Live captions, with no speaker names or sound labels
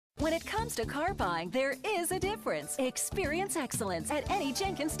When it comes to car buying, there is a difference. Experience excellence at any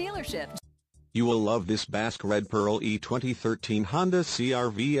Jenkins dealership. You will love this Basque Red Pearl E2013 Honda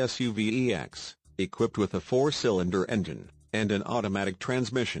CR-V SUV EX, equipped with a 4-cylinder engine and an automatic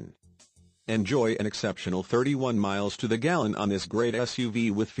transmission. Enjoy an exceptional 31 miles to the gallon on this great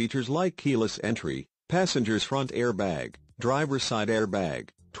SUV with features like keyless entry, passenger's front airbag, driver's side airbag,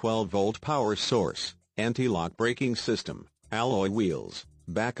 12-volt power source, anti-lock braking system, alloy wheels,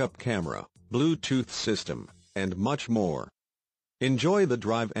 backup camera, Bluetooth system, and much more. Enjoy the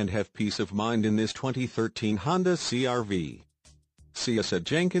drive and have peace of mind in this 2013 Honda CR-V. See us at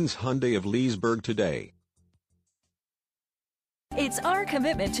Jenkins Hyundai of Leesburg today. It's our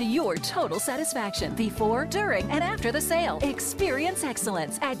commitment to your total satisfaction before, during, and after the sale. Experience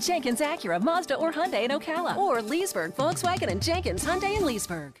excellence at Jenkins Acura, Mazda, or Hyundai in Ocala, or Leesburg, Volkswagen and Jenkins Hyundai in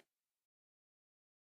Leesburg.